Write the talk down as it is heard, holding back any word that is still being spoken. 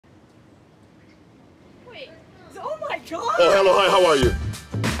God! Oh, hello, hi, how are you?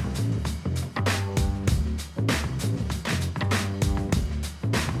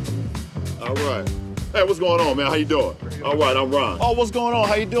 All right. Hey, what's going on, man? How you doing? All right, I'm Ron. Oh, what's going on?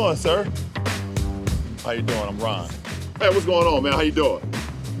 How you doing, sir? How you doing? I'm Ron. Hey, what's going on, man? How you doing?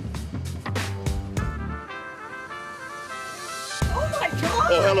 Oh my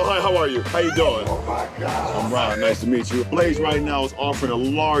God! Oh, hello, hi, how are you? How you doing? Oh my God. I'm Ron, nice to meet you. Blaze right now is offering a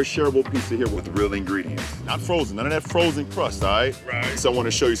large shareable pizza here with real ingredients. Not frozen, none of that frozen crust, all right? Right. So I want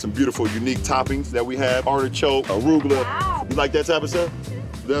to show you some beautiful, unique toppings that we have. Artichoke, arugula. Wow. You like that type of stuff?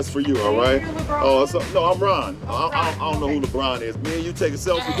 That's for you, all right? Oh, no, I'm Ron. I don't know who LeBron is. Me and you take a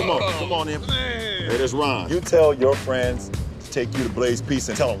selfie. Come on in. Hey, that's Ron. You tell your friends to take you to Blaze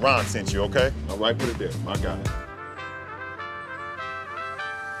Pizza and tell them Ron sent you, okay? All right, put it there. I got it.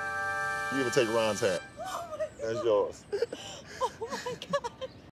 You ever take Ron's hat? Oh my God. That's yours. Oh my God.